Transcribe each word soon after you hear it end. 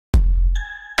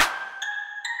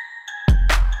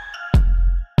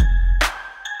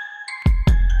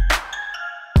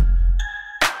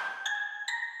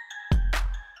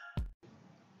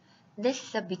This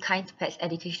is a Be Kind to Pets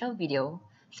educational video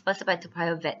sponsored by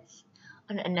Toa Vets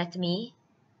on the anatomy,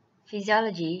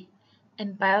 physiology,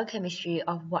 and biochemistry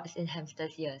of warts in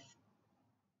hamsters' ears.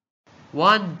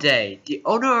 One day, the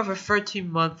owner of a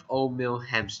 13-month-old male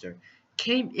hamster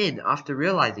came in after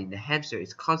realizing the hamster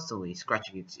is constantly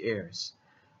scratching its ears.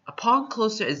 Upon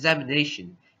closer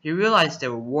examination, he realized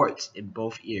there were warts in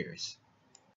both ears.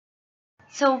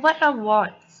 So what are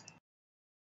warts?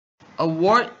 A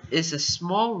wart is a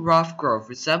small rough growth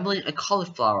resembling a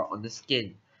cauliflower on the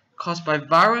skin, caused by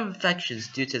viral infections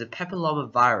due to the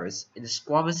papillomavirus in the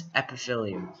squamous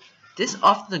epithelium. This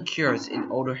often occurs in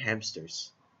older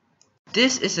hamsters.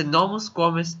 This is the normal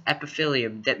squamous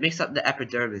epithelium that makes up the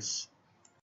epidermis.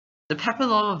 The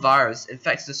papillomavirus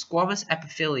infects the squamous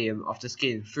epithelium of the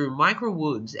skin through micro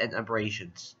wounds and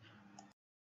abrasions.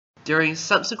 During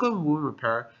subsequent wound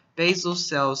repair, basal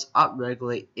cells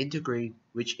upregulate integrin,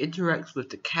 which interacts with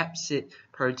the capsid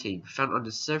protein found on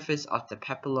the surface of the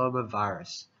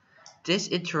papillomavirus. This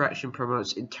interaction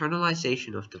promotes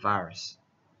internalization of the virus.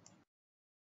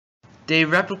 They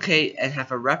replicate and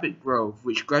have a rapid growth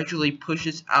which gradually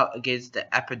pushes out against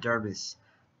the epidermis.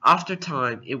 After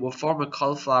time, it will form a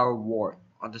cauliflower wart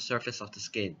on the surface of the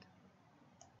skin.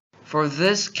 For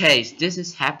this case, this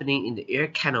is happening in the ear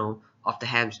canal of the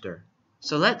hamster.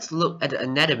 So let's look at the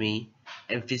anatomy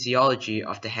and physiology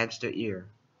of the hamster ear.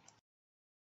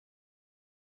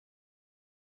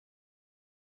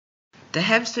 The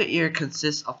hamster ear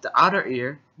consists of the outer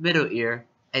ear, middle ear,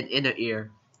 and inner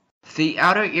ear. The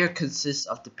outer ear consists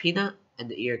of the pinna and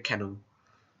the ear canal.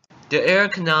 The ear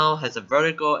canal has a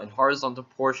vertical and horizontal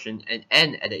portion and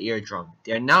end at the eardrum.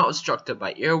 They are now obstructed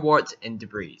by ear warts and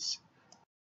debris.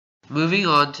 Moving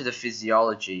on to the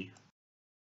physiology.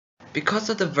 Because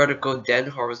of the vertical then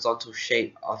horizontal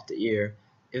shape of the ear,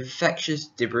 infectious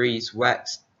debris,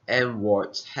 wax, and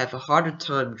warts have a harder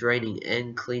time draining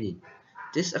and cleaning.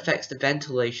 This affects the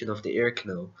ventilation of the ear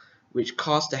canal, which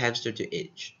causes the hamster to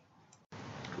itch.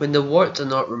 When the warts are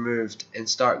not removed and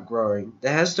start growing,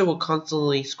 the hamster will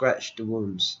constantly scratch the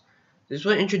wounds. This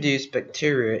will introduce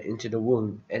bacteria into the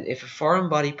wound, and if a foreign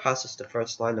body passes the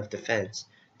first line of defense,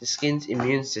 the skin's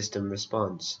immune system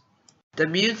responds. The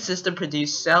immune system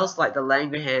produces cells like the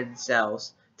Langerhans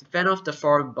cells to fend off the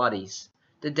foreign bodies.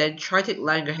 The dendritic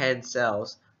Langerhans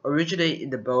cells originate in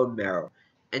the bone marrow,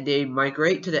 and they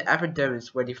migrate to the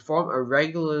epidermis where they form a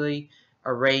regularly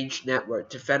arranged network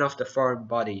to fend off the foreign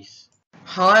bodies.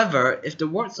 However, if the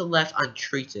warts are left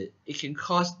untreated, it can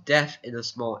cause death in a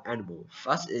small animal,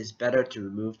 thus it is better to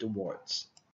remove the warts.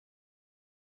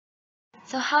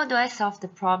 So how do I solve the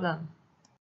problem?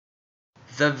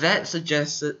 The vet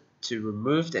suggested to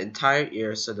remove the entire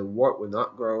ear so the wart will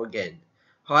not grow again.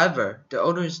 However, the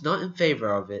owner is not in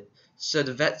favor of it, so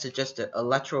the vet suggested a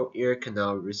lateral ear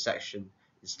canal resection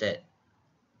instead.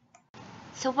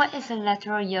 So what is a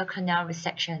lateral ear canal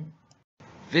resection?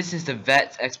 This is the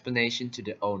vet's explanation to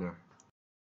the owner.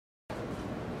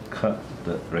 Cut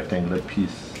the rectangular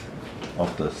piece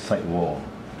of the side wall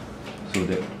so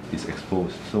that it's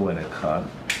exposed. So when I cut,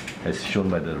 as shown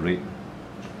by the red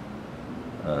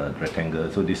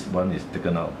rectangle, so this one is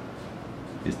taken out.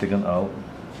 It's taken out.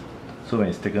 So when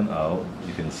it's taken out,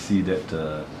 you can see that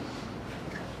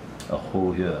a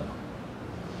hole here.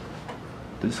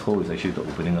 This hole is actually the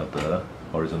opening of the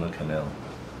horizontal canal.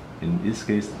 In this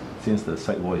case, since the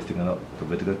side wall is taken out, the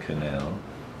vertical canal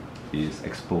is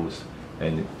exposed,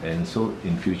 and so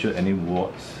in future any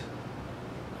warts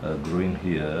growing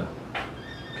here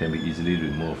can be easily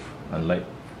removed, unlike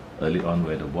early on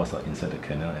where the warts are inside the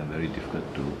canal and very difficult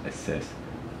to access.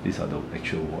 These are the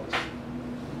actual warts.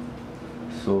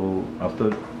 So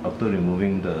after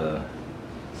removing the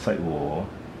side wall,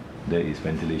 there is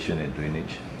ventilation and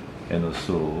drainage, and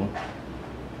also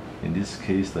in this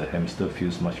case the hamster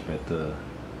feels much better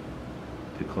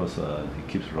because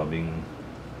he keeps rubbing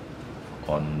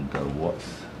on the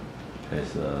warts,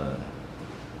 as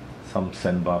some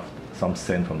sand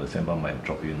from the sand bath might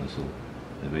drop in also.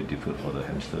 It's very difficult for the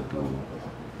hamster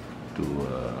to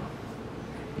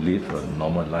live a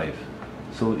normal life.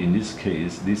 So in this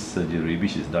case, this surgery,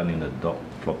 which is done in the dog,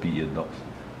 floppy ear dogs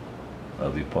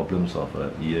with problems of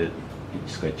ear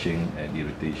scratching and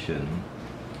irritation,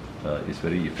 is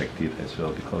very effective as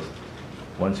well, because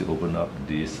once you open up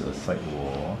this side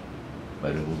wall by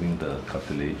removing the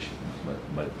cartilage,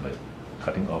 by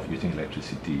cutting off using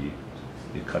electricity,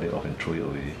 you cut it off and throw it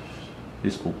away.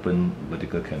 This open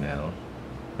vertical canal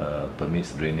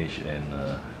permits drainage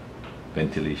and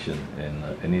ventilation, and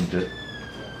any dirt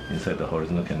inside the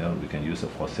horizontal canal, we can use a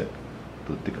faucet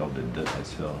to take out the dirt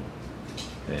as well.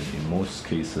 And in most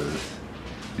cases,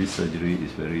 this surgery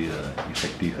is very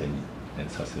effective and and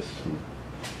successful.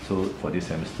 So for this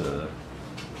hamster,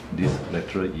 this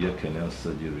lateral ear canal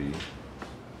surgery,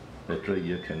 lateral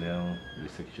ear canal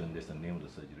resection, that's the name of the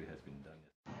surgery, has been done.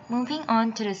 Moving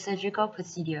on to the surgical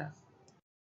procedure.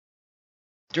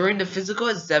 During the physical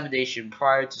examination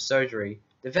prior to surgery,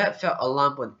 the vet felt a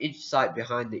lump on each side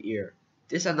behind the ear.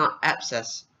 These are not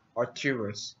abscess or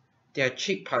tumors. They are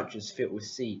cheek pouches filled with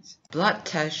seeds. Blood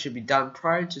tests should be done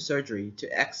prior to surgery to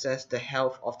assess the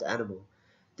health of the animal.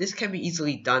 This can be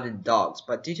easily done in dogs,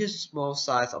 but due to the small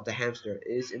size of the hamster,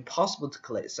 it is impossible to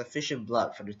collect sufficient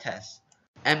blood for the test.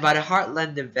 And by the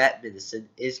heartland of vet medicine,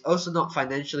 it is also not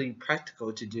financially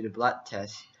practical to do the blood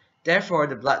test. Therefore,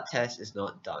 the blood test is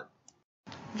not done.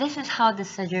 This is how the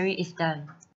surgery is done.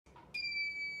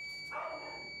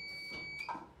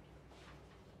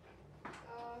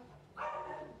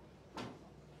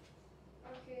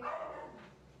 Okay.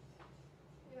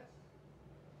 Yeah.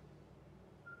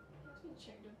 He asked me to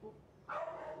check the book.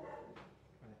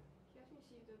 He asked me to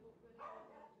see the book whether I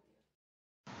want to do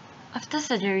this. After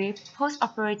surgery,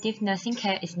 post-operative nursing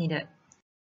care is needed.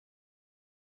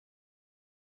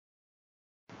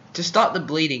 To stop the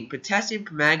bleeding, potassium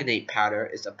permanganate powder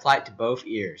is applied to both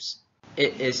ears.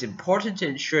 It is important to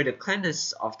ensure the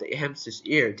cleanliness of the hamster's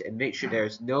ear and make sure there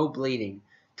is no bleeding.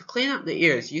 To clean up the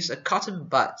ears, use a cotton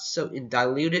bud soaked in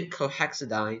diluted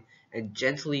chlorhexidine and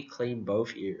gently clean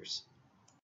both ears.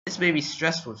 This may be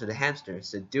stressful to the hamster,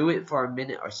 so do it for a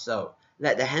minute or so.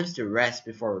 Let the hamster rest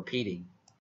before repeating.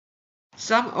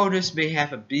 Some owners may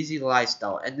have a busy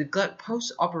lifestyle and neglect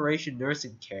post-operation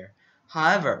nursing care.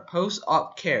 However,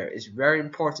 post-op care is very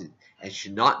important and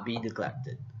should not be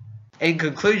neglected. In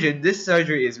conclusion, this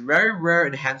surgery is very rare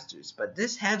in hamsters, but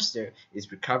this hamster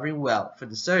is recovering well from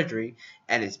the surgery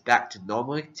and is back to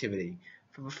normal activity.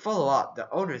 From a follow-up, the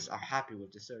owners are happy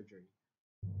with the surgery.